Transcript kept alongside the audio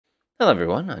Hello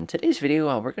everyone, on today's video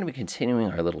we're going to be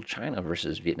continuing our little China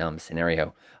versus Vietnam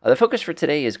scenario. The focus for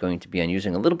today is going to be on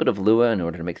using a little bit of Lua in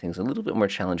order to make things a little bit more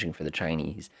challenging for the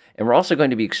Chinese. And we're also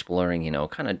going to be exploring,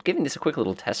 kind of giving this a quick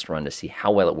little test run to see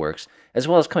how well it works, as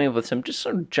well as coming up with some just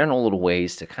sort of general little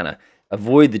ways to kind of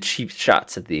avoid the cheap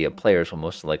shots that the players will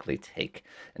most likely take.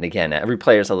 And again, every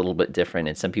player is a little bit different,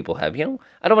 and some people have, I don't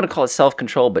want to call it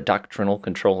self-control, but doctrinal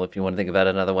control, if you want to think about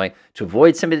it another way, to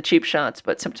avoid some of the cheap shots,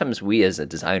 but sometimes we as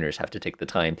designers have to take the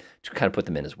time to kind of put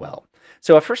them in as well.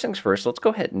 So first things first, let's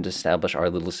go ahead and establish our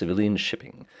little civilian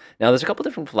shipping. Now, there's a couple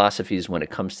different philosophies when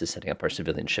it comes to setting up our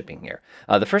civilian shipping here.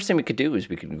 The first thing we could do is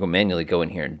we could manually go in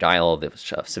here and dial all the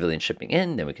civilian shipping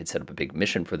in, then we could set up a big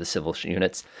mission for the civil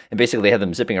units, and basically have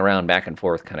them zipping around back and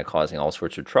forth, kind of causing all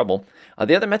sorts of trouble.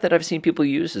 The other method I've seen people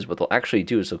use is what they'll actually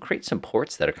do is they'll create some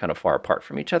ports that are kind of far apart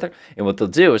from each other, and what they'll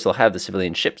do is they'll have the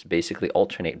civilian ships basically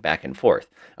alternate back and forth.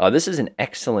 This is an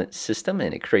excellent system,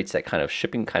 and it creates that kind of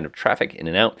shipping kind of traffic in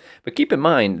and out, but keep in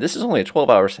mind, this is only a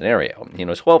 12-hour scenario.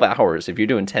 12 hours, if you're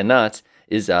doing 10 knots,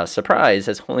 is a surprise,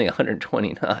 that's only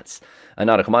 120 knots,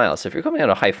 nautical miles. So if you're coming out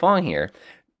of Haiphong here,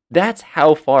 that's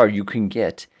how far you can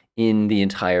get in the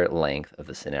entire length of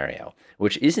the scenario,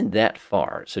 which isn't that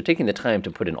far. So taking the time to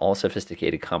put in all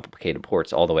sophisticated, complicated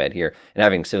ports all the way out here and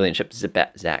having civilian ships zip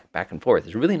back and forth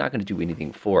is really not going to do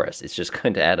anything for us. It's just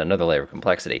going to add another layer of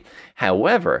complexity.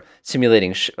 However,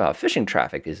 simulating fishing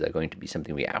traffic is going to be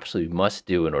something we absolutely must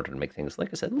do in order to make things, like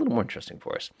I said, a little more interesting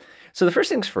for us. So the first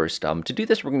things first, to do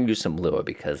this, we're going to use some Lua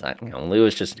because Lua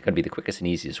is just going to be the quickest and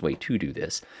easiest way to do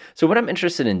this. So what I'm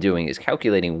interested in doing is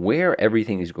calculating where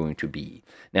everything is going to be.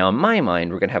 Now, in my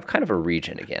mind, we're going to have kind of a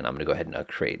region again. I'm going to go ahead and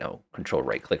create, control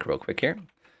right click real quick here.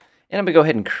 And I'm going to go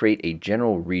ahead and create a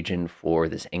general region for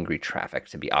this angry traffic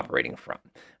to be operating from.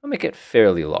 I'll make it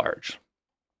fairly large.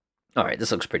 All right,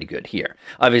 this looks pretty good here.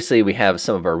 Obviously, we have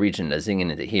some of our region zinging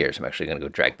into here, so I'm actually going to go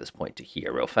drag this point to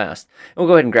here real fast. And we'll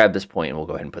go ahead and grab this point, and we'll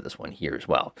go ahead and put this one here as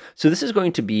well. So this is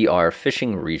going to be our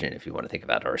fishing region, if you want to think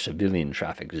about our civilian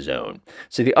traffic zone.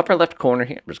 So the upper left corner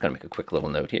here, I'm just going to make a quick little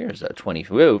note here, is 20.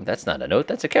 Whoa, that's not a note,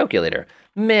 that's a calculator.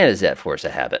 Man, is that force a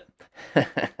habit.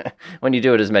 When you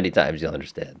do it as many times, you'll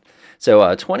understand.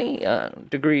 So 20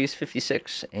 degrees,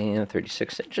 56, and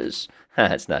 36 inches.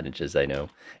 It's not inches, I know.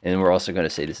 And we're also going to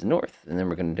say this is north. And then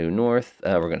we're going to do north.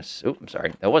 We're going to, oh, I'm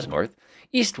sorry, that was north.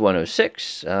 East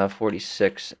 106,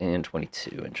 46, and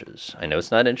 22 inches. I know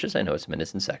it's not inches. I know it's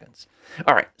minutes and seconds.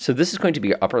 All right, so this is going to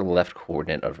be our upper left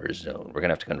coordinate of our zone. We're going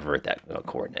to have to convert that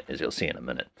coordinate, as you'll see in a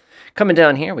minute. Coming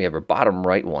down here, we have our bottom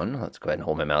right one. Let's go ahead and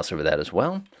hold my mouse over that as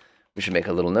well. We should make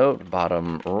a little note.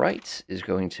 Bottom right is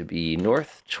going to be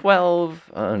north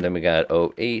 12, and then we got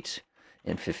 08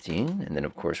 and 15, and then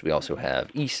of course we also have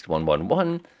east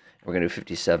 111. We're going to do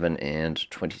 57 and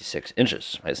 26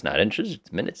 inches. It's not inches,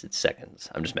 it's minutes, it's seconds.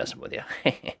 I'm just messing with you.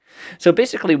 So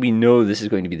basically, we know this is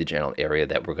going to be the general area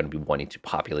that we're going to be wanting to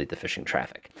populate the fishing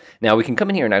traffic. Now, we can come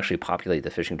in here and actually populate the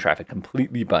fishing traffic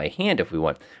completely by hand if we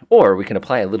want, or we can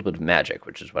apply a little bit of magic,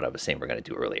 which is what I was saying we're going to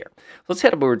do earlier. Let's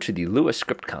head over to the Lua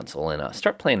script console and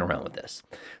start playing around with this.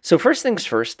 So first things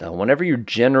first, whenever you're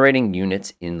generating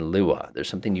units in Lua, there's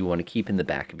something you want to keep in the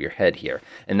back of your head here,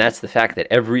 and that's the fact that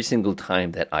every single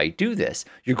time that I do this,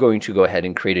 you're going to go ahead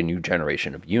and create a new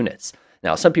generation of units.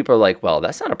 Now, some people are like, well,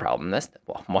 that's not a problem.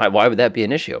 Why would that be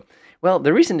an issue? Well,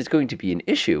 the reason it's going to be an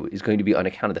issue is going to be on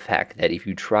account of the fact that if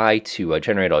you try to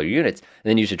generate all your units and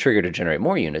then use a trigger to generate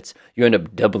more units, you end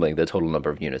up doubling the total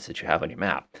number of units that you have on your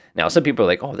map. Now, some people are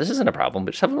like, oh, this isn't a problem,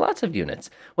 but just have lots of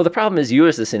units. Well, the problem is you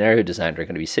as the scenario designer are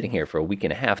going to be sitting here for a week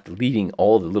and a half deleting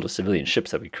all the little civilian ships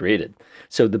that we created.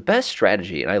 So the best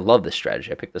strategy, and I love this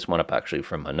strategy, I picked this one up actually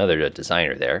from another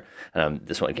designer there,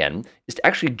 this one again, is to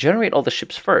actually generate all the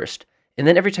ships first, and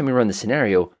then every time you run the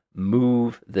scenario,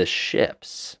 move the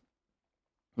ships.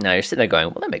 Now you're sitting there going,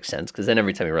 well, that makes sense, because then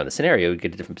every time you run the scenario, you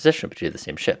get a different position, but you have the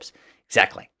same ships.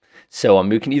 Exactly. So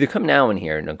we can either come now in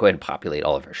here and go ahead and populate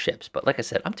all of our ships. But like I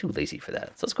said, I'm too lazy for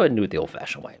that. So let's go ahead and do it the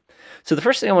old-fashioned way. So the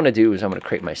first thing I want to do is I'm going to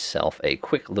create myself a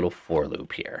quick little for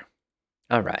loop here.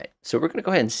 All right, so we're going to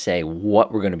go ahead and say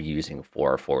what we're going to be using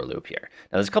for our for loop here.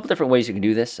 Now, there's a couple different ways you can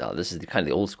do this. This is kind of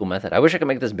the old school method. I wish I could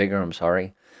make this bigger. I'm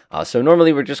sorry. So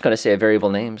normally we're just going to say a variable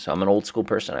name. So I'm an old school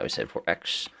person. I always said for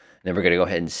x. Then we're going to go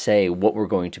ahead and say what we're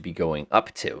going to be going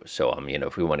up to. So,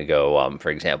 if we want to go, for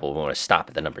example, we want to stop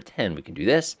at the number 10, we can do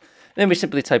this. And then we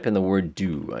simply type in the word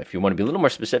do. If you want to be a little more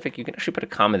specific, you can actually put a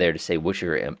comma there to say what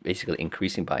you're basically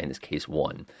increasing by, in this case,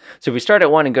 1. So if we start at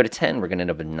 1 and go to 10, we're going to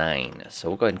end up at 9. So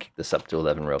we'll go ahead and kick this up to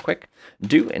 11 real quick.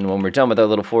 Do, and when we're done with our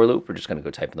little for loop, we're just going to go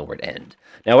type in the word end.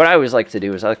 Now, what I always like to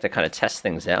do is I like to kind of test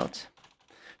things out.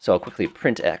 So I'll quickly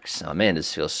print X. Oh man,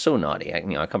 this feels so naughty.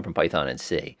 I come from Python and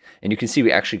C. And you can see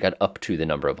we actually got up to the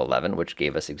number of 11, which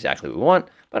gave us exactly what we want.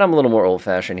 But I'm a little more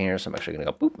old-fashioned here, so I'm actually going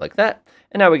to go boop like that.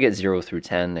 And now we get 0 through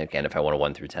 10. Again, if I want a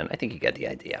 1 through 10, I think you get the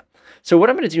idea. So what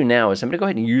I'm going to do now is I'm going to go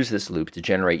ahead and use this loop to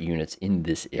generate units in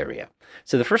this area.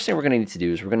 So the first thing we're going to need to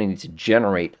do is we're going to need to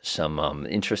generate some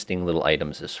interesting little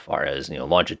items as far as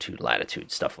longitude,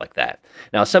 latitude, stuff like that.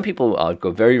 Now, some people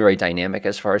go very, very dynamic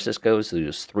as far as this goes. So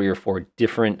there's 3 or 4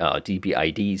 different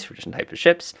DBIDs for different types of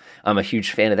ships. I'm a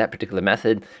huge fan of that particular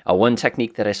method. One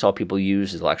technique that I saw people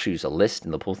use is they'll actually use a list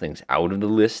and they'll pull things out of the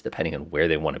list depending on where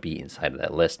they want to be inside of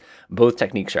that list. Both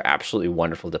techniques are absolutely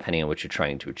wonderful depending on what you're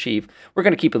trying to achieve. We're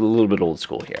going to keep it a little bit old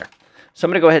school here. So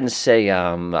I'm going to go ahead and say,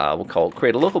 we'll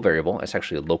create a local variable. It's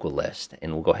actually a local list.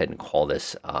 And we'll go ahead and call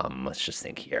this, let's just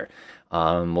think here.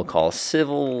 We'll call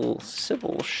civil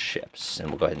ships. And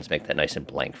we'll go ahead and make that nice and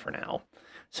blank for now.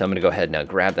 So I'm going to go ahead and now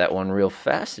grab that one real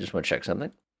fast. I just want to check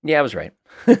something. Yeah, I was right.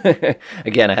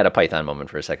 Again, I had a Python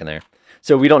moment for a second there.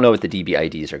 So we don't know what the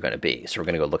DBIDs are going to be. So we're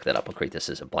going to go look that up. We'll create this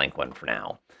as a blank one for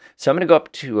now. So I'm going to go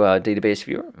up to Database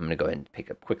Viewer. I'm going to go ahead and pick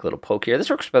a quick little poke here. This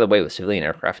works, by the way, with civilian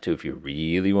aircraft, too, if you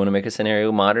really want to make a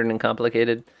scenario modern and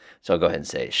complicated. So I'll go ahead and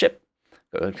say ship.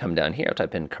 Go ahead and come down here. I'll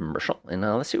type in commercial. And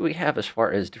let's see what we have as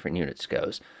far as different units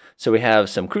goes. So we have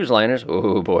some cruise liners.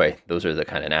 Oh, boy. Those are the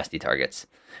kind of nasty targets.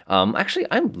 Actually,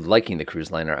 I'm liking the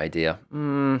cruise liner idea.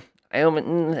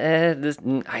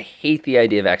 I hate the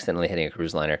idea of accidentally hitting a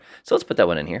cruise liner. So let's put that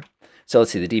one in here. So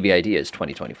let's see, the DBID is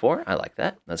 2024. I like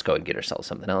that. Let's go ahead and get ourselves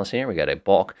something else here. We got a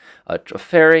bulk, a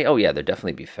ferry. Oh, yeah, there'll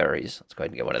definitely be ferries. Let's go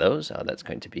ahead and get one of those. That's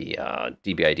going to be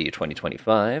DBID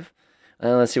 2025.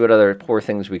 Let's see what other poor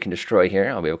things we can destroy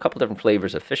here. We have a couple different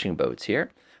flavors of fishing boats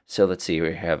here. So let's see,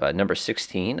 we have number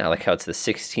 16. I like how it's the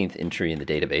 16th entry in the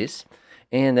database.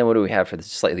 And then what do we have for the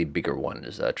slightly bigger one?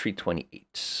 Is Tree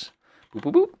 28. Boop,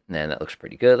 boop, boop. And that looks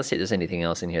pretty good. Let's see if there's anything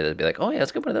else in here that'd be like, oh, yeah,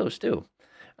 let's get one of those, too.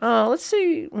 Let's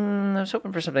see. I was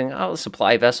hoping for something. Oh, a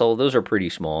supply vessel. Those are pretty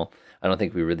small. I don't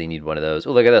think we really need one of those.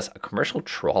 Oh, look at this. A commercial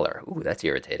trawler. Ooh, that's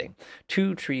irritating.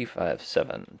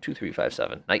 2357.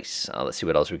 2357. Nice. Let's see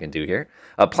what else we can do here.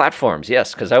 Platforms.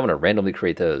 Yes, because I want to randomly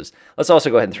create those. Let's also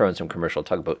go ahead and throw in some commercial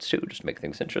tugboats, too, just to make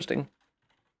things interesting.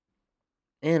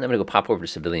 And I'm going to go pop over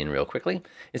to civilian real quickly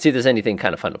and see if there's anything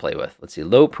kind of fun to play with. Let's see.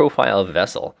 Low profile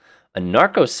vessel. A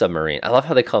narco submarine. I love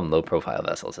how they call them low-profile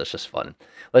vessels. That's just fun.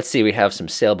 Let's see. We have some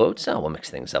sailboats. We'll mix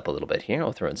things up a little bit here.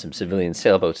 I'll throw in some civilian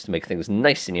sailboats to make things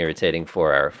nice and irritating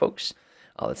for our folks.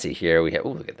 Let's see here. We have.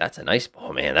 Oh, look at that's a nice.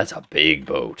 Oh man, that's a big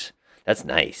boat. That's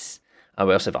nice.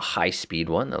 We also have a high-speed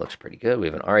one that looks pretty good. We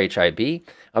have an RHIB.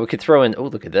 We could throw in. Oh,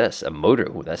 look at this. A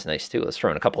motor. Oh, that's nice too. Let's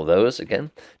throw in a couple of those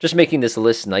again. Just making this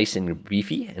list nice and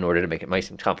beefy in order to make it nice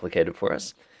and complicated for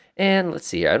us. And let's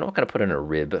see here. I'm not going to put in a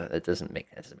rib. That doesn't make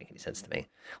any sense to me.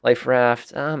 Life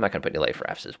raft. I'm not going to put any life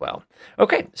rafts as well.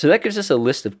 Okay, so that gives us a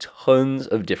list of tons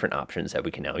of different options that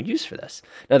we can now use for this.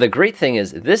 Now, the great thing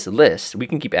is this list we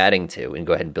can keep adding to and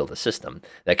go ahead and build a system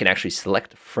that can actually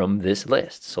select from this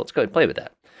list. So let's go ahead and play with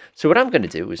that. So what I'm going to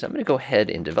do is I'm going to go ahead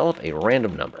and develop a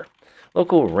random number.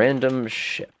 Local random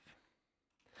ship.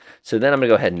 So then I'm going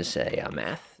to go ahead and say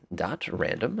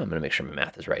math.random. I'm going to make sure my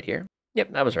math is right here.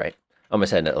 Yep, that was right.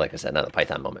 Almost had, like I said, another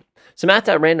Python moment. So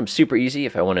math.random is super easy.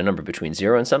 If I want a number between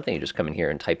 0 and something, you just come in here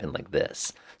and type in like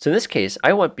this. So in this case,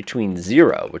 I want between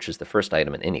 0, which is the first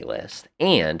item in any list,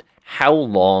 and how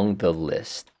long the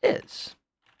list is.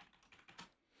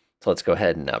 So let's go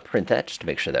ahead and print that just to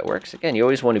make sure that works. Again, you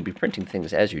always want to be printing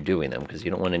things as you're doing them because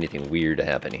you don't want anything weird to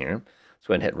happen here. Let's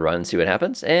go ahead and hit run, see what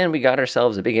happens. And we got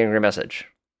ourselves a big angry message.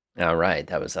 All right,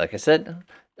 that was, like I said,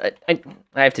 I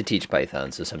have to teach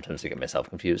Python, so sometimes I get myself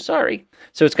confused. Sorry.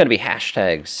 So it's going to be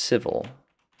hashtag civil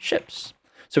ships.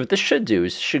 So what this should do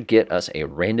is should get us a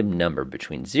random number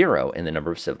between 0 and the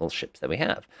number of civil ships that we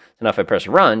have. So now if I press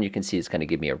run, you can see it's going to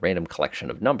give me a random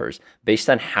collection of numbers based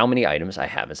on how many items I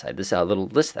have inside this little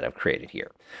list that I've created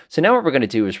here. So now what we're going to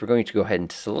do is we're going to go ahead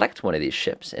and select one of these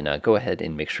ships and go ahead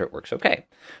and make sure it works okay.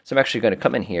 So I'm actually going to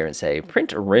come in here and say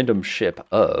print a random ship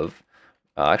of,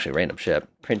 random ship,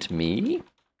 print me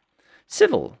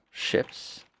civil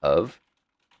ships of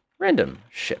random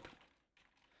ship.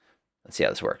 Let's see how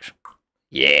this works.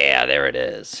 Yeah, there it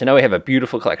is. So now we have a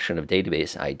beautiful collection of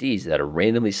database IDs that are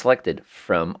randomly selected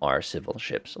from our civil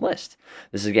ships list.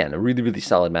 This is, again, a really, really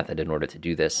solid method in order to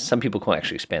do this. Some people can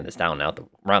actually expand this down out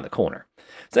around the corner.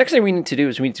 So the next thing we need to do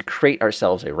is we need to create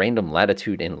ourselves a random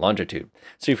latitude and longitude.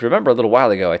 So if you remember a little while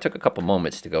ago, I took a couple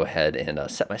moments to go ahead and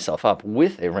set myself up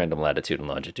with a random latitude and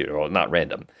longitude, or well, not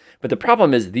random. But the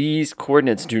problem is these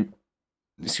coordinates do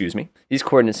excuse me, these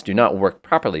coordinates do not work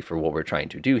properly for what we're trying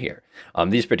to do here.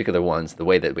 These particular ones, the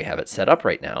way that we have it set up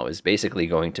right now is basically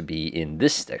going to be in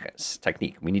this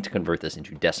technique. We need to convert this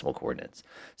into decimal coordinates.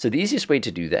 So the easiest way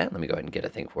to do that, let me go ahead and get a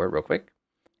thing for it real quick.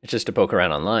 It's just to poke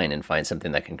around online and find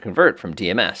something that can convert from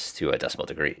DMS to decimal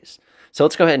degrees. So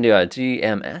let's go ahead and do a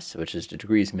DMS, which is the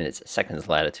degrees, minutes, seconds,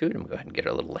 latitude. And we'll go ahead and get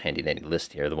our little handy-dandy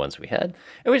list here, the ones we had.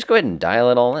 And we just go ahead and dial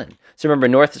it all in. So remember,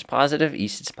 north is positive,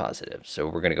 east is positive. So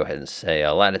we're going to go ahead and say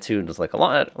latitude is like a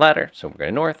ladder. So we're going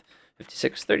to north,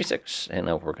 56, 36. And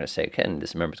now we're going to say, again,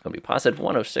 this number is going to be positive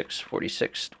 106,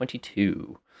 46,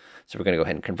 22. So we're going to go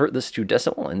ahead and convert this to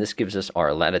decimal, and this gives us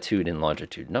our latitude and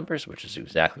longitude numbers, which is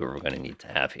exactly what we're going to need to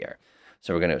have here.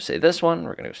 So we're going to say this one,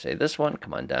 we're going to say this one,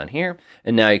 come on down here,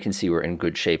 and now you can see we're in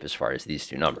good shape as far as these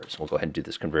two numbers. We'll go ahead and do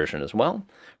this conversion as well.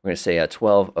 We're going to say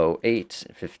 1208,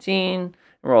 15, and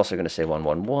we're also going to say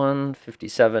 111,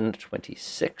 57,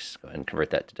 26. Go ahead and convert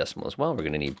that to decimal as well. We're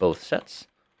going to need both sets.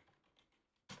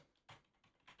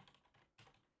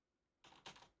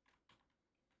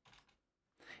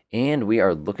 And we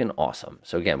are looking awesome.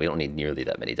 So again, we don't need nearly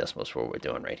that many decimals for what we're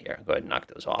doing right here. Go ahead and knock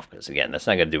those off, because again, that's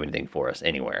not going to do anything for us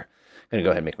anywhere. I'm going to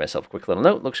go ahead and make myself a quick little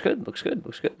note. Looks good, looks good,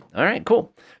 looks good. All right,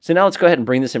 cool. So now let's go ahead and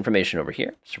bring this information over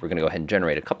here. So we're going to go ahead and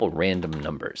generate a couple random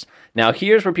numbers. Now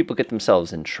here's where people get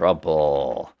themselves in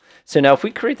trouble. So now if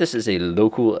we create this as a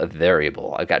local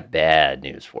variable, I've got bad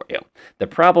news for you. The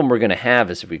problem we're going to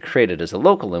have is if we create it as a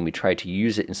local and we try to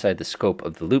use it inside the scope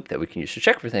of the loop that we can use to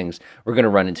check for things, we're going to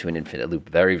run into an infinite loop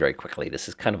very, very quickly. This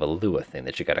is kind of a Lua thing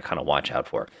that you got to kind of watch out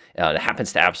for. It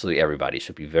happens to absolutely everybody,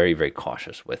 so be very, very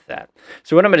cautious with that.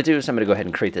 So what I'm going to do is I'm going to go ahead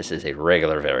and create this as a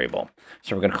regular variable.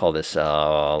 So we're going to call this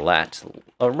lat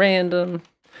random.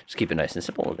 Just keep it nice and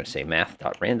simple. We're going to say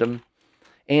math.random.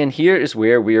 And here is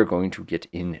where we are going to get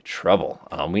in trouble.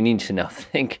 We need to now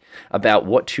think about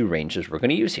what two ranges we're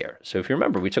going to use here. So if you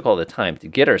remember, we took all the time to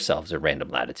get ourselves a random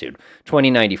latitude,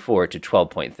 2094 to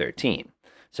 12.13.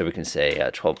 So we can say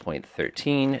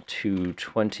 12.13 to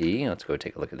 20. Let's go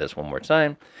take a look at this one more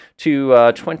time.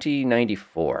 To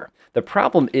 2094. The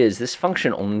problem is this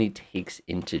function only takes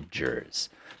integers.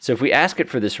 So if we ask it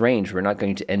for this range, we're not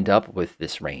going to end up with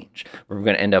this range. What we're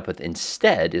going to end up with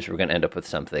instead is we're going to end up with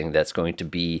something that's going to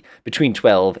be between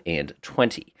 12 and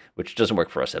 20, which doesn't work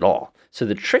for us at all. So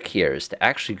the trick here is to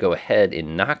actually go ahead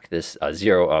and knock this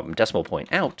decimal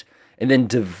point out and then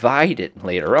divide it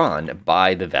later on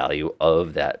by the value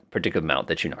of that particular amount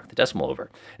that you knocked the decimal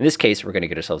over. In this case, we're going to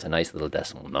get ourselves a nice little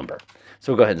decimal number.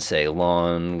 So we'll go ahead and say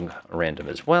long random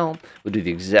as well. We'll do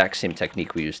the exact same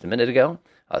technique we used a minute ago.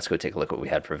 Let's go take a look at what we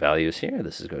had for values here.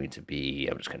 This is going to be,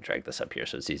 I'm just going to drag this up here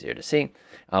so it's easier to see.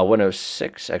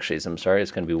 106, actually, I'm sorry,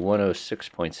 it's going to be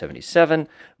 106.77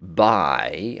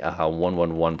 by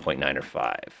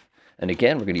 111.905. And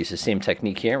again, we're going to use the same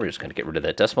technique here. We're just going to get rid of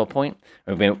that decimal point.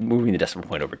 We're moving the decimal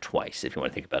point over twice, if you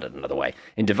want to think about it another way.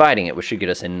 And dividing it, which should get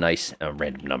us a nice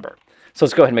random number. So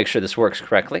let's go ahead and make sure this works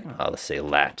correctly. Let's say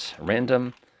lat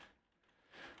random,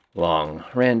 long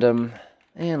random,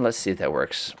 and let's see if that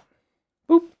works.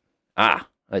 Boop.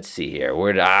 Let's see here.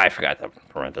 Where did I forgot the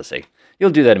parenthesis. You'll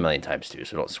do that a million times too,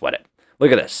 so don't sweat it.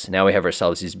 Look at this. Now we have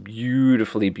ourselves these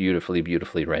beautifully, beautifully,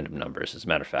 beautifully random numbers. As a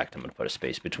matter of fact, I'm going to put a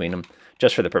space between them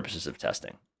just for the purposes of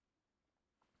testing.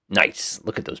 Nice.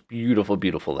 Look at those beautiful,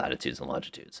 beautiful latitudes and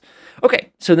longitudes.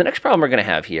 Okay, so the next problem we're going to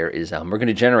have here is we're going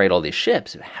to generate all these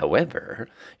ships. However,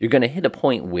 you're going to hit a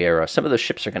point where some of those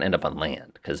ships are going to end up on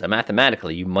land, because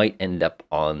mathematically you might end up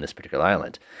on this particular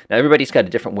island. Now, everybody's got a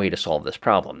different way to solve this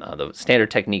problem. Now, the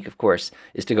standard technique, of course,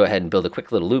 is to go ahead and build a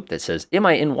quick little loop that says, am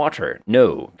I in water?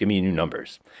 No. Give me new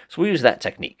numbers. So we use that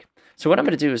technique. So what I'm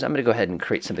going to do is I'm going to go ahead and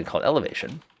create something called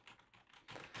elevation.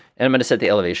 And I'm going to set the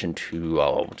elevation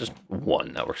to just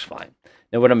 1. That works fine.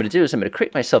 Now what I'm going to do is I'm going to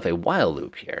create myself a while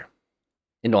loop here.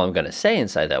 And all I'm going to say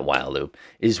inside that while loop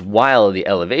is while the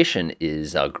elevation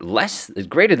is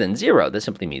greater than 0, this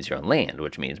simply means you're on land,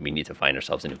 which means we need to find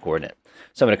ourselves a new coordinate.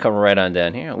 So I'm going to come right on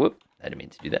down here. Whoop, I didn't mean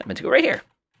to do that. I meant to go right here.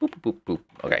 Boop, boop, boop,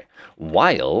 boop. Okay.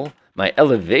 While my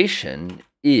elevation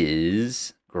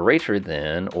is greater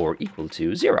than or equal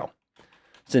to 0.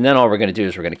 So then all we're going to do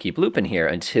is we're going to keep looping here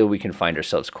until we can find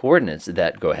ourselves coordinates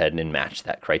that go ahead and match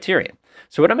that criterion.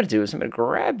 So what I'm going to do is I'm going to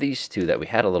grab these two that we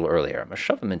had a little earlier. I'm going to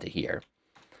shove them into here.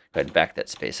 Go ahead and back that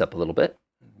space up a little bit.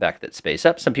 Back that space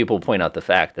up. Some people point out the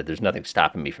fact that there's nothing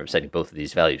stopping me from setting both of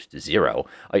these values to 0.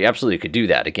 You absolutely could do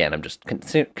that. Again, I'm just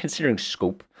considering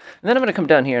scope. And then I'm going to come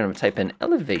down here and I'm going to type in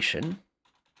elevation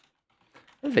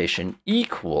elevation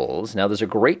equals, now there's a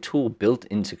great tool built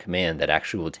into Command that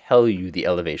actually will tell you the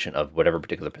elevation of whatever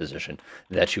particular position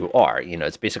that you are. You know,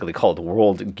 it's basically called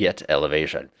world get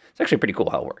elevation. It's actually pretty cool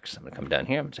how it works. I'm going to come down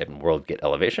here, I'm typing world get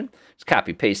elevation. Just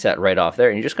copy paste that right off there,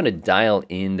 and you're just going to dial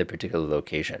in the particular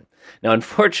location. Now,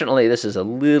 unfortunately, this is a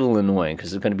little annoying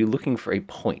because it's going to be looking for a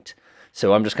point.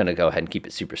 So I'm just going to go ahead and keep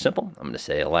it super simple. I'm going to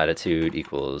say latitude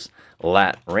equals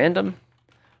lat random.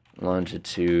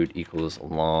 Longitude equals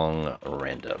long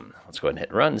random. Let's go ahead and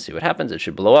hit run and see what happens. It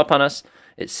should blow up on us.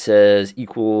 It says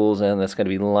equals, and that's going to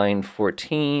be line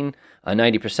 14.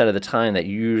 90% of the time, that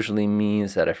usually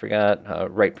means that I forgot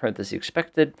right parenthesis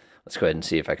expected. Let's go ahead and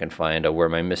see if I can find where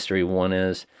my mystery one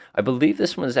is. I believe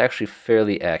this one is actually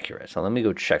fairly accurate. So let me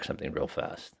go check something real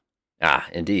fast. Ah,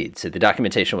 indeed. So the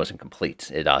documentation wasn't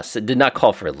complete. It did not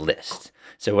call for a list.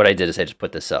 So what I did is I just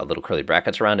put this little curly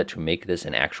brackets around it to make this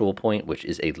an actual point, which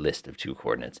is a list of 2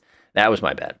 coordinates. That was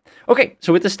my bad. Okay,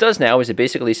 so what this does now is it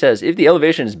basically says, if the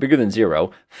elevation is bigger than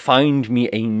 0, find me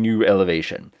a new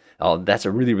elevation. That's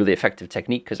a really, really effective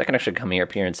technique because I can actually come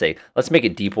up here and say, let's make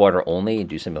it deep water only and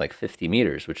do something like 50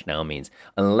 meters, which now means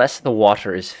unless the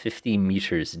water is 50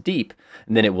 meters deep,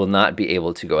 then it will not be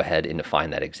able to go ahead and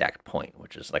find that exact point,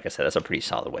 which is, like I said, that's a pretty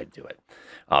solid way to do it.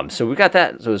 So we got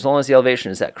that. So as long as the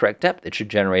elevation is that correct depth, it should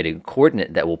generate a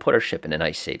coordinate that will put our ship in a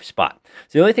nice safe spot.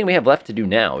 So the only thing we have left to do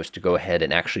now is to go ahead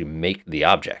and actually make the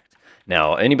object.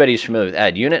 Now, anybody who's familiar with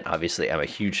add unit, obviously I'm a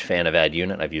huge fan of add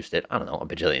unit. I've used it, I don't know, a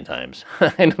bajillion times.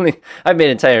 I've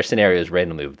made entire scenarios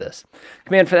randomly with this.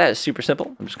 Command for that is super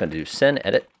simple. I'm just going to do send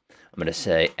edit. I'm going to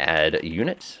say add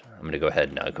unit. I'm going to go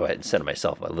ahead and send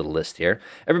myself a little list here.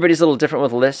 Everybody's a little different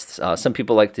with lists. Some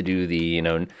people like to do the,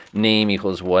 name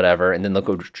equals whatever, and then they'll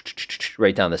go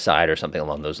right down the side or something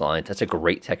along those lines. That's a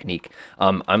great technique.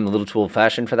 I'm a little too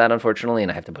old-fashioned for that, unfortunately,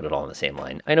 and I have to put it all in the same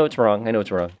line. I know it's wrong. I know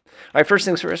it's wrong. All right, first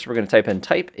things first, we're going to type in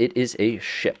type. It is a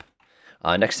ship.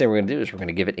 Next thing we're going to do is we're going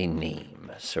to give it a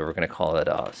name. So we're going to call it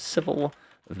a civil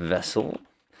vessel.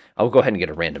 I'll go ahead and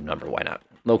get a random number. Why not?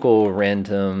 Local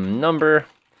random number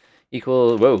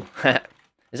equal, whoa,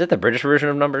 is that the British version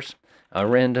of numbers?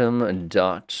 Random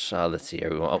dot, let's see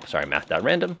here,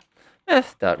 math.random.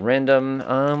 Math.random,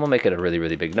 we'll make it a really,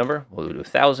 really big number. We'll do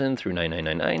 1,000 through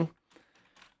 9999.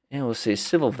 And we'll say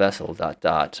civil vessel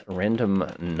dot random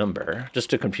number, just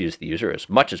to confuse the user as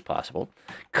much as possible,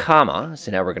 comma. So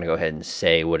now we're going to go ahead and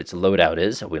say what its loadout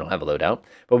is. We don't have a loadout,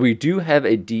 but we do have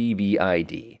a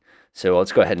DBID. So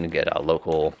let's go ahead and get a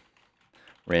local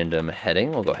random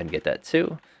heading. We'll go ahead and get that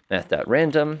too.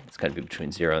 Math.random, it's going to be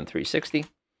between 0 and 360,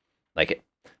 like it.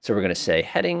 So we're going to say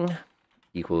heading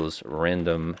equals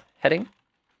random heading,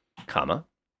 comma.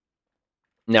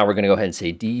 Now we're going to go ahead and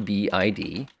say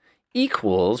DBID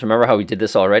equals, remember how we did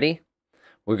this already?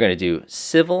 We're going to do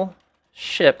civil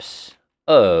ships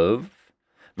of,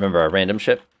 remember our random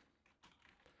ship?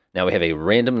 Now we have a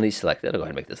randomly selected, I'll go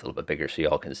ahead and make this a little bit bigger so you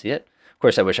all can see it. Of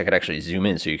course, I wish I could actually zoom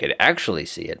in so you could actually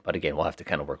see it, but again, we'll have to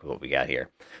kind of work with what we got here.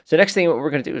 So next thing what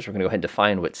we're going to do is we're going to go ahead and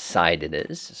define what side it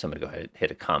is. So I'm going to go ahead and hit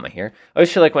a comma here. I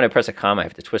always feel like when I press a comma, I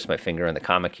have to twist my finger on the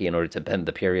comma key in order to bend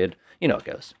the period. You know how it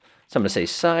goes. So I'm going to say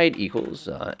side equals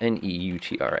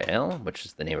neutral, which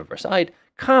is the name of our side,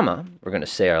 comma. We're going to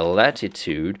say our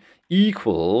latitude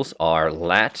equals our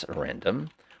lat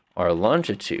random. Our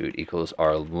longitude equals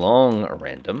our long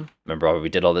random. Remember how we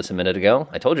did all this a minute ago?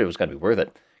 I told you it was going to be worth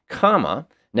it. Comma.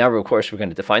 Now, of course, we're going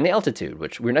to define the altitude,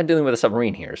 which we're not dealing with a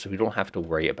submarine here, so we don't have to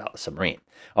worry about the submarine.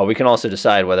 We can also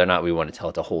decide whether or not we want to tell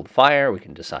it to hold fire. We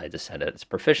can decide to set it its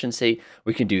proficiency.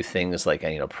 We can do things like,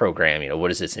 program,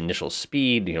 what is its initial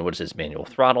speed, what is its manual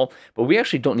throttle. But we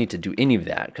actually don't need to do any of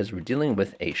that because we're dealing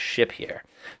with a ship here.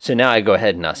 So now I go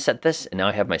ahead and set this, and now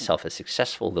I have myself a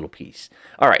successful little piece.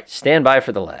 All right, stand by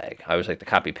for the lag. I always like to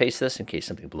copy paste this in case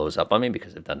something blows up on me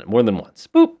because I've done it more than once.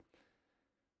 Boop.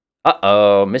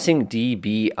 Uh-oh, missing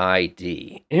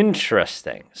DBID.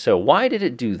 Interesting. So why did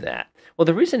it do that? Well,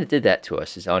 the reason it did that to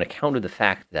us is on account of the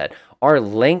fact that our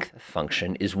length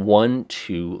function is 1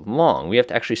 too long. We have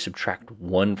to actually subtract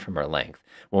 1 from our length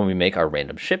when we make our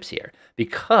random ships here.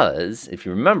 Because, if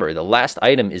you remember, the last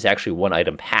item is actually 1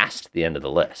 item past the end of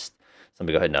the list. So let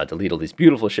me go ahead and now delete all these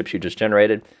beautiful ships you just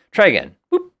generated. Try again.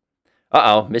 Boop.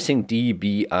 Uh-oh, missing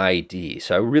DBID.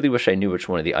 So I really wish I knew which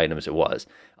one of the items it was.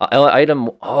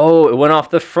 It went off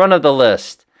the front of the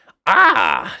list.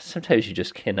 Sometimes you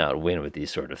just cannot win with these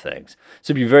sort of things.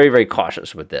 So be very, very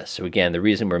cautious with this. So again, the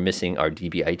reason we're missing our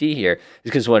DBID here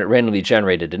is because when it randomly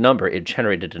generated a number, it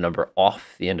generated a number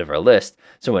off the end of our list.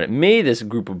 So when it made this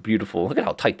group of beautiful, look at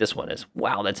how tight this one is.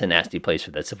 Wow, that's a nasty place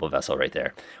for that civil vessel right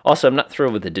there. Also, I'm not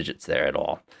thrilled with the digits there at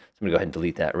all. So I'm going to go ahead and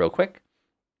delete that real quick.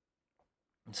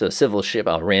 So civil ship,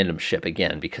 random ship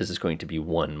again, because it's going to be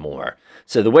one more.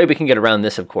 So the way we can get around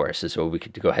this, of course, is we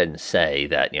could go ahead and say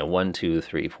that, 1, 2,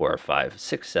 3, 4, 5,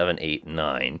 6, 7, 8,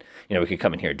 9. We could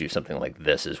come in here and do something like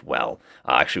this as well.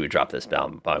 Actually, we drop this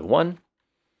down by 1.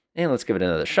 And let's give it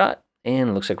another shot. And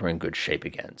it looks like we're in good shape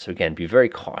again. So again, be very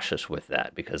cautious with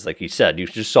that because, like you said, you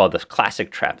just saw the classic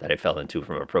trap that I fell into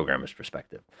from a programmer's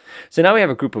perspective. So now we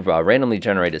have a group of randomly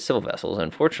generated civil vessels.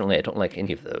 Unfortunately, I don't like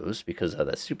any of those because of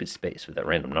that stupid space with that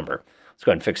random number. Let's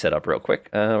go ahead and fix that up real quick.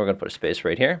 We're going to put a space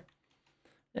right here.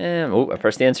 And, I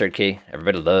pressed the insert key.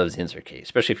 Everybody loves the insert key,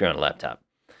 especially if you're on a laptop.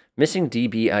 Missing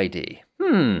DBID.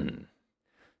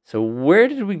 So where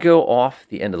did we go off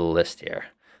the end of the list here?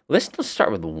 Lists don't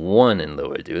start with 1 in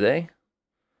Lua, do they?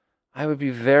 I would be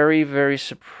very, very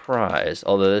surprised,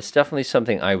 although that's definitely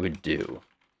something I would do.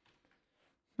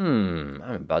 I'm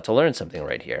about to learn something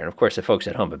right here. And of course, the folks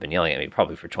at home have been yelling at me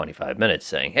probably for 25 minutes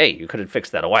saying, hey, you could have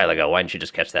fixed that a while ago. Why didn't you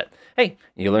just catch that? Hey,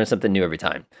 you learn something new every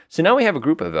time. So now we have a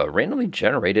group of randomly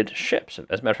generated ships.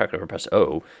 As a matter of fact, if I press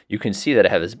O, you can see that I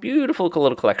have this beautiful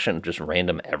little collection of just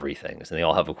random everythings. And they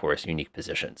all have, of course, unique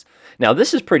positions. Now,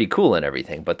 this is pretty cool and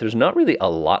everything, but there's not really a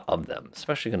lot of them.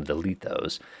 Especially going to delete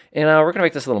those. And we're going to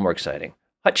make this a little more exciting.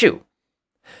 Hachu!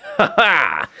 Ha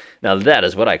ha! Now that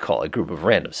is what I call a group of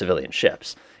random civilian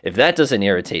ships. If that doesn't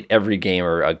irritate every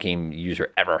gamer, a game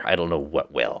user ever, I don't know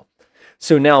what will.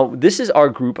 So now this is our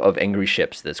group of angry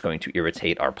ships that's going to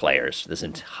irritate our players, this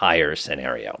entire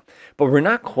scenario. But we're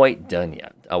not quite done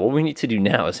yet. What we need to do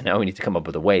now is we need to come up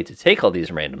with a way to take all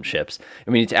these random ships,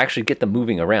 and we need to actually get them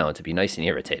moving around to be nice and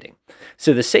irritating.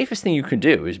 So the safest thing you can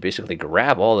do is basically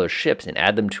grab all those ships and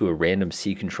add them to a random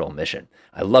sea control mission.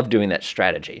 I love doing that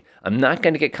strategy. I'm not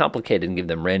going to get complicated and give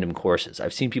them random courses.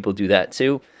 I've seen people do that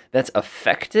too. That's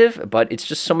effective, but it's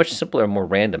just so much simpler and more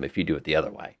random if you do it the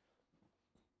other way.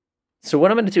 So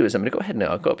what I'm going to do is I'm going to go ahead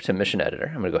and go up to Mission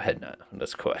Editor. I'm going to go ahead and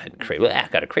let's go ahead and create. Well, I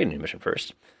got to create a new mission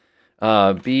first.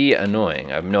 Be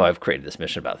annoying. I know I've created this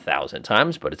mission about 1,000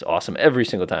 times, but it's awesome every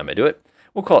single time I do it.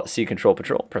 We'll call it Sea Control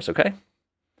Patrol. Press OK.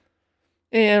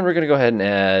 And we're going to go ahead and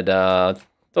add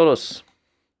Todos.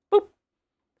 Boop.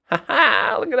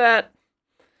 Ha-ha! Look at that.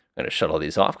 I'm going to shut all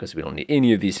these off because we don't need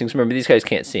any of these things. Remember, these guys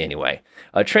can't see anyway.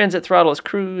 Transit throttle is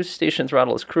cruise. Station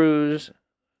throttle is cruise.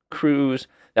 Cruise.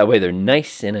 That way they're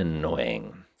nice and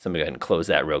annoying. So I'm going to go ahead and close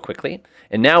that real quickly.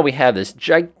 And now we have this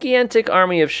gigantic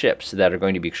army of ships that are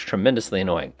going to be tremendously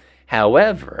annoying.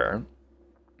 However,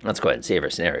 let's go ahead and save our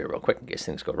scenario real quick in case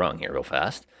things go wrong here real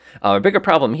fast. Our bigger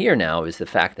problem here now is the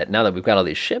fact that now that we've got all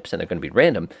these ships and they're going to be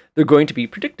random, they're going to be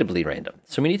predictably random.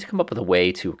 So we need to come up with a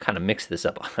way to kind of mix this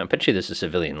up. I bet you there's a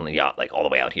civilian yacht like all the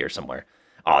way out here somewhere.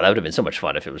 Oh, that would have been so much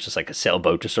fun if it was just like a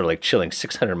sailboat just sort of like chilling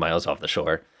 600 miles off the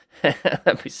shore.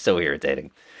 That'd be so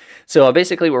irritating. So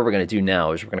basically what we're going to do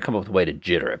now is we're going to come up with a way to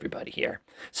jitter everybody here.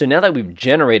 So now that we've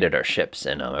generated our ships,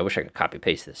 and I wish I could copy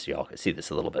paste this so y'all could see this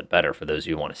a little bit better for those of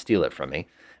you who want to steal it from me.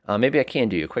 Maybe I can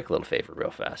do you a quick little favor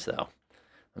real fast though.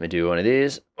 Let me do one of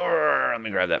these. Let me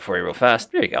grab that for you real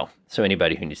fast. There you go. So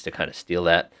anybody who needs to kind of steal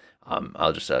that,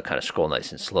 I'll just kind of scroll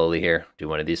nice and slowly here. Do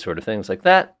one of these sort of things like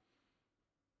that.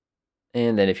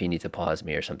 And then if you need to pause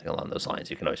me or something along those lines,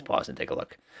 you can always pause and take a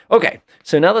look. Okay,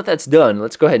 so now that that's done,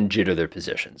 let's go ahead and jitter their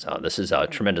positions. This is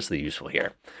tremendously useful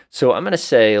here. So I'm going to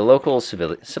say local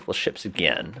civil ships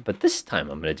again, but this time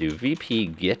I'm going to do VP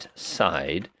get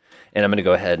side, and I'm going to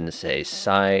go ahead and say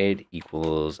side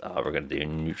equals, we're going to do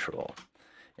neutral.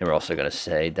 And we're also going to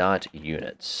say dot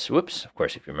units. Whoops, of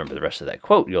course, if you remember the rest of that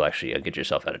quote, you'll actually get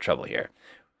yourself out of trouble here.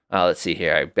 Let's see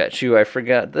here, I bet you I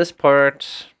forgot this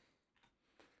part.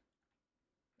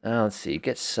 Let's see,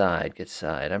 get side.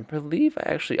 I believe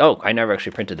I actually, I never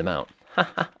actually printed them out.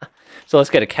 So let's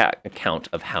get a count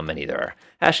of how many there are.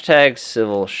 Hashtag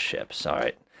civil ships. All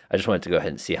right, I just wanted to go ahead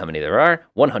and see how many there are.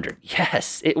 100.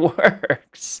 Yes, it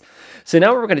works. So now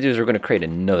what we're going to do is we're going to create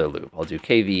another loop. I'll do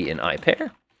KV in I pair.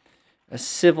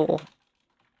 Civil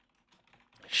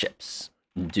ships.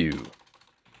 Do.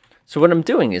 So what I'm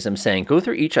doing is I'm saying go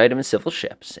through each item in civil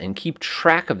ships and keep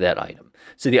track of that item.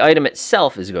 So the item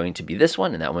itself is going to be this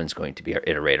one, and that one's going to be our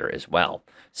iterator as well.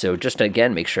 So just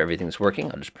again, make sure everything's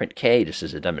working. I'll just print K just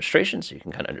as a demonstration so you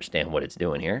can kind of understand what it's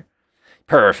doing here.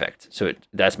 Perfect. So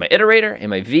that's my iterator, and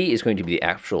my V is going to be the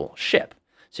actual ship.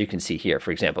 So you can see here,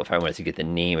 for example, if I wanted to get the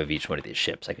name of each one of these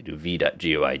ships, I could do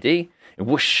v.goid. And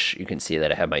whoosh, you can see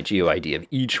that I have my GeoID of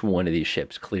each one of these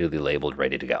ships clearly labeled,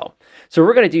 ready to go. So what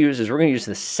we're going to use is we're going to use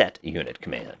the set unit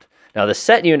command. Now, the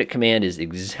set unit command is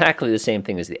exactly the same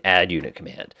thing as the add unit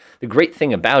command. The great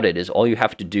thing about it is all you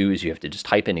have to do is you have to just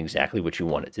type in exactly what you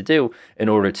want it to do in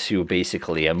order to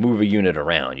basically move a unit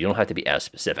around. You don't have to be as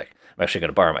specific. I'm actually going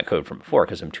to borrow my code from before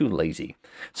because I'm too lazy.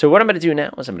 So what I'm going to do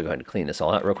now is I'm going to go ahead and clean this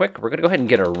all out real quick. We're going to go ahead and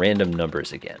get our random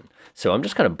numbers again. So I'm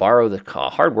just going to borrow the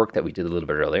hard work that we did a little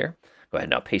bit earlier. Go ahead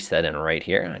and I'll paste that in right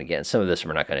here. And again, some of this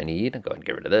we're not going to need. Go ahead and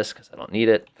get rid of this because I don't need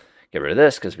it. Get rid of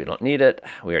this because we don't need it.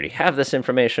 We already have this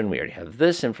information. We already have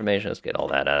this information. Let's get all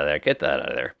that out of there. Get that out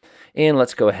of there. And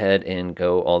let's go ahead and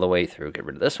go all the way through. Get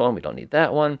rid of this one. We don't need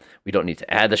that one. We don't need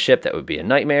to add the ship. That would be a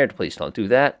nightmare. Please don't do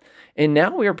that. And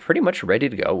now we are pretty much ready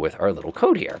to go with our little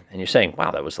code here. And you're saying,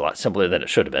 wow, that was a lot simpler than it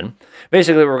should have been.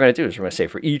 Basically, what we're going to do is we're going to say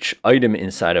for each item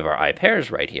inside of our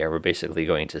iPairs right here, we're basically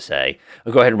going to say,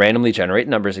 we'll go ahead and randomly generate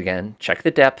numbers again, check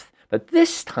the depth. But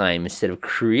this time, instead of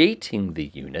creating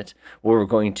the unit, what we're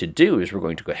going to do is we're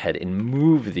going to go ahead and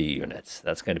move the units.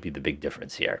 That's going to be the big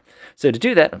difference here. So to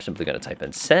do that, I'm simply going to type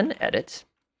in sen edit,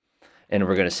 and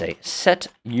we're going to say set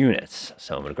units.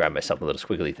 So I'm going to grab myself a little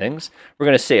squiggly things. We're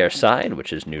going to say our side,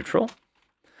 which is neutral.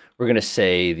 We're going to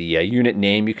say the unit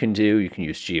name you can do. You can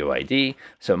use GeoID.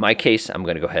 So in my case, I'm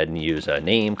going to go ahead and use a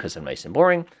name because I'm nice and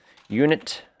boring.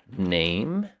 Unit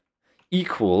name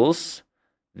equals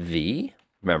v.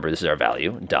 Remember, this is our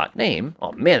value, dot name.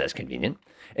 Oh, man, that's convenient.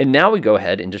 And now we go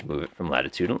ahead and just move it from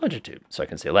latitude and longitude. So I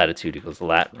can say latitude equals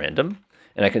lat random,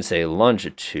 and I can say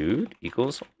longitude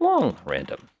equals long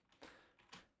random.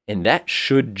 And that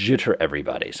should jitter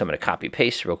everybody. So I'm going to copy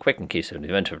paste real quick in case of an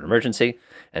event of an emergency.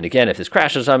 And again, if this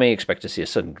crashes on me, expect to see a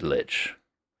sudden glitch.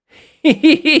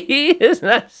 Isn't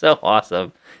that so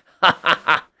awesome?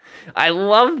 I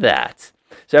love that.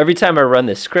 So every time I run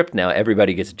this script now,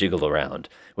 everybody gets jiggled around,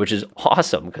 which is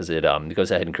awesome because it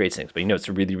goes ahead and creates things. But you know, it's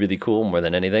really, really cool more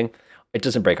than anything. It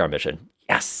doesn't break our mission.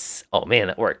 Yes. Oh, man,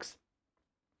 that works.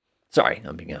 Sorry,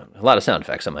 I'm being a lot of sound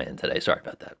effects on my end today. Sorry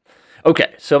about that.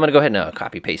 Okay, so I'm going to go ahead and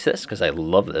copy paste this because I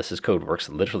love this. This code works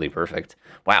literally perfect.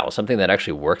 Wow, something that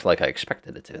actually worked like I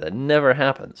expected it to. That never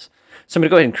happens. So I'm going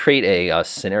to go ahead and create a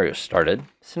scenario started.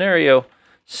 Scenario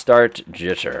start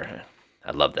jitter.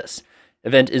 I love this.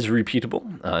 Event is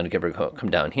repeatable. And come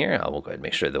down here. I will go ahead and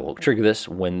make sure that we'll trigger this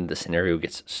when the scenario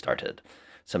gets started.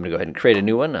 So I'm going to go ahead and create a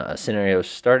new one. Scenario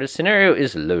started. Scenario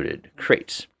is loaded.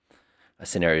 Create. A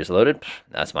scenario is loaded.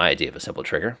 That's my idea of a simple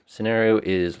trigger. Scenario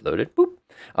is loaded. Boop.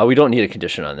 We don't need a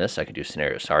condition on this. I can do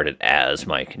scenario started as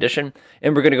my condition.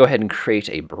 And we're going to go ahead and create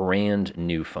a brand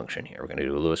new function here. We're going to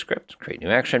do a Lua script, create new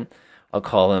action. I'll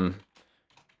call them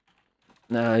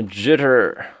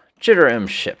jitter M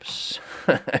ships.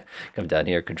 Come down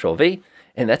here, Control V,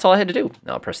 and that's all I had to do.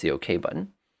 Now I'll press the OK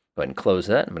button. Go ahead and close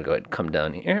that. I'm going to go ahead and come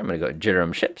down here. I'm going to go jitter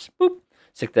M ships. Boop.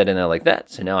 Stick that in there like that.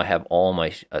 So now I have all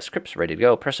my scripts ready to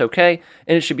go. Press OK,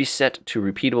 and it should be set to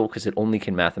repeatable because it only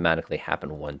can mathematically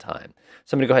happen one time.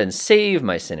 So I'm going to go ahead and save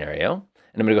my scenario,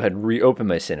 and I'm going to go ahead and reopen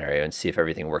my scenario and see if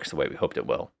everything works the way we hoped it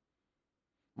will.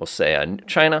 We'll say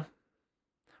China.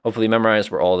 Hopefully memorize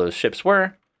where all those ships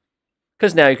were,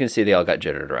 because now you can see they all got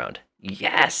jittered around.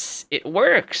 Yes, it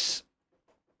works.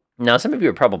 Now, some of you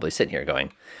are probably sitting here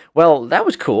going, well, that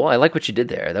was cool. I like what you did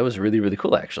there. That was really, really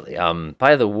cool, actually.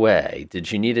 By the way,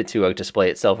 did you need it to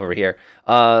display itself over here?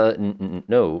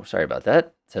 No, sorry about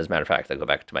that. So as a matter of fact, I go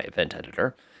back to my event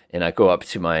editor, and I go up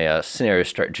to my scenario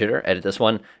start jitter, edit this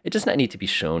one. It does not need to be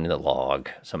shown in the log,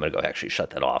 so I'm going to go actually shut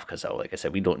that off because, like I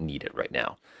said, we don't need it right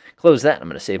now. Close that. I'm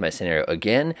going to save my scenario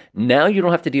again. Now you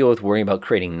don't have to deal with worrying about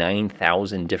creating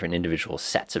 9,000 different individual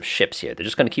sets of ships here. They're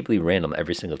just going to keep it random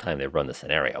every single time they run the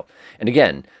scenario. And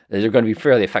again, they're going to be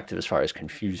fairly effective as far as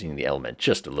confusing the element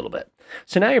just a little bit.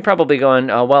 So now you're probably going,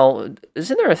 well,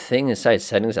 isn't there a thing inside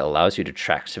settings that allows you to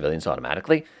track civilians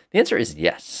automatically? The answer is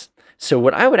yes. So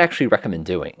what I would actually recommend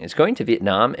doing is going to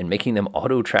Vietnam and making them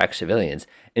auto-track civilians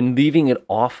and leaving it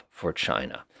off for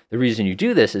China. The reason you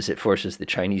do this is it forces the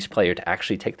Chinese player to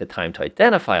actually take the time to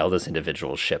identify all those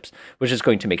individual ships, which is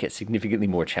going to make it significantly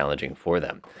more challenging for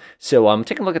them. So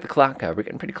taking a look at the clock. We're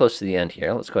getting pretty close to the end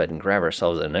here. Let's go ahead and grab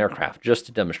ourselves an aircraft just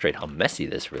to demonstrate how messy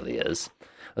this really is.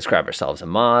 Let's grab ourselves a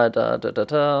mod. I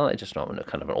just don't want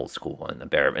kind of an old school one. An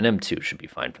M2 should be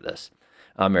fine for this.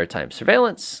 Maritime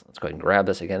surveillance. Let's go ahead and grab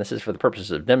this again. This is for the purposes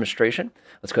of demonstration.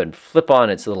 Let's go ahead and flip on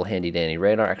its little handy-dandy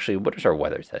radar. Actually, what is our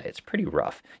weather today? It's pretty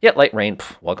rough. Yeah, light rain.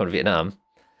 Welcome to Vietnam.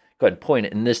 Go ahead and point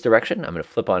it in this direction. I'm going to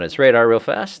flip on its radar real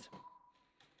fast.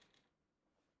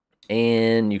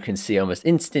 And you can see almost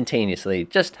instantaneously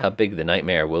just how big the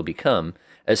nightmare will become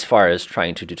as far as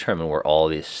trying to determine where all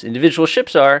these individual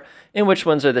ships are and which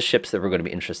ones are the ships that we're going to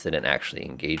be interested in actually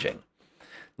engaging.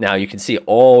 Now you can see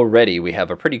already we have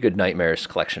a pretty good nightmarish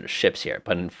collection of ships here,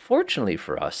 but unfortunately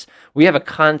for us, we have a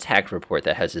contact report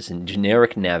that has this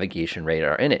generic navigation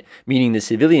radar in it, meaning the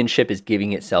civilian ship is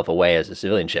giving itself away as a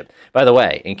civilian ship. By the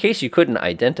way, in case you couldn't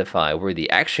identify where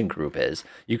the action group is,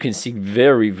 you can see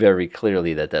very, very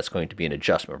clearly that that's going to be an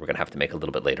adjustment we're going to have to make a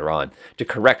little bit later on to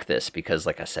correct this, because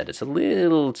like I said, it's a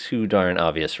little too darn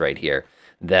obvious right here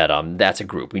that that's a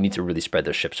group. We need to really spread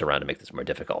those ships around to make this more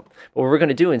difficult. But what we're going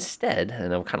to do instead,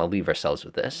 and I'll kind of leave ourselves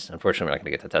with this. Unfortunately, we're not going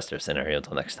to get to test our scenario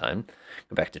until next time.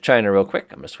 Go back to China real quick.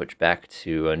 I'm going to switch back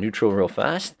to neutral real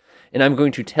fast. And I'm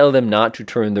going to tell them not to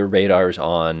turn their radars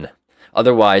on.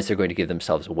 Otherwise, they're going to give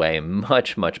themselves away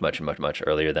much, much, much, much, much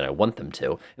earlier than I want them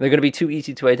to. And they're going to be too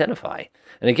easy to identify.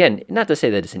 And again, not to say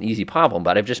that it's an easy problem,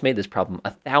 but I've just made this problem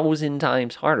 1,000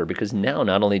 times harder, because now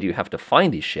not only do you have to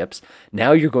find these ships,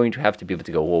 now you're going to have to be able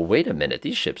to go, well, wait a minute,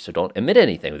 these ships don't emit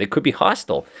anything. They could be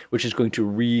hostile, which is going to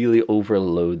really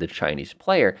overload the Chinese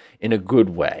player in a good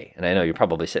way. And I know you're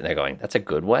probably sitting there going, that's a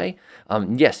good way?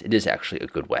 Yes, it is actually a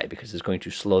good way, because it's going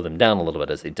to slow them down a little bit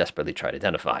as they desperately try to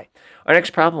identify. Our next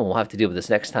problem we'll have to deal with this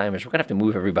next time is we're going to have to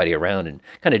move everybody around and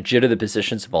kind of jitter the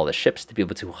positions of all the ships to be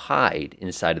able to hide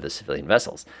inside of the civilian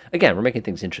vessels. Again, we're making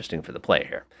things interesting for the player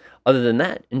here. Other than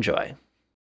that, enjoy.